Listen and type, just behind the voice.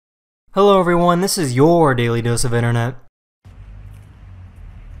Hello everyone, this is your daily dose of internet.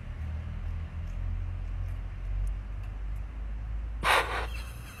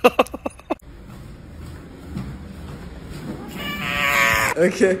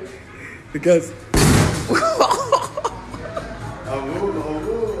 Okay, because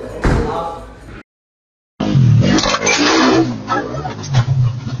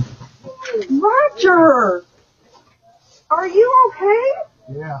Roger! Are you okay?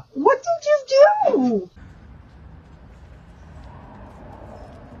 yeah. What did you do?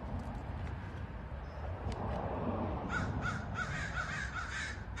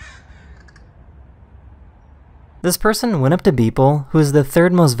 This person went up to Beeple, who is the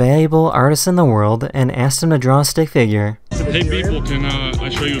third most valuable artist in the world, and asked him to draw a stick figure. Hey Beeple, can I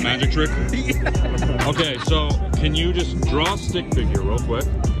show you a magic trick? Okay, so can you just draw a stick figure real quick?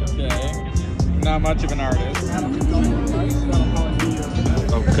 Okay. Not much of an artist.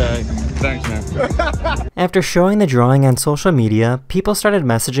 Okay, thanks man. After showing the drawing on social media, people started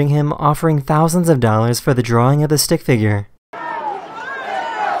messaging him offering thousands of dollars for the drawing of the stick figure.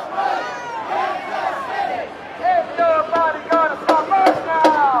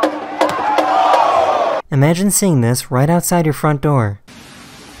 Imagine seeing this right outside your front door.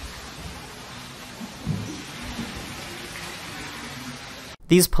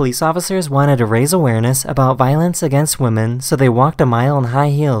 These police officers wanted to raise awareness about violence against women, so they walked a mile in high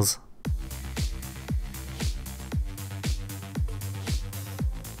heels.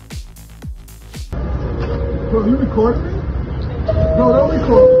 Bro, you recording me? No, don't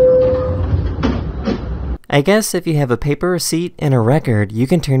record me. I guess if you have a paper receipt and a record, you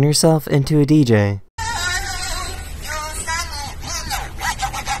can turn yourself into a DJ.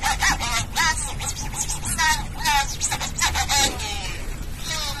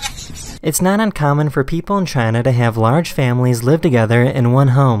 It's not uncommon for people in China to have large families live together in one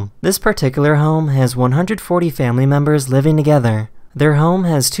home. This particular home has 140 family members living together. Their home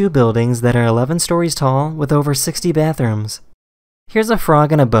has two buildings that are 11 stories tall with over 60 bathrooms. Here's a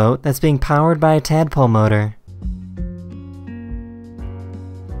frog in a boat that's being powered by a tadpole motor.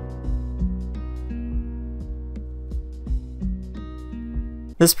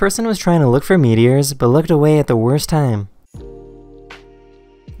 This person was trying to look for meteors, but looked away at the worst time.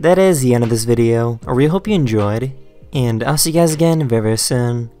 That is the end of this video. I really hope you enjoyed, and I'll see you guys again very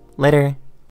soon. Later.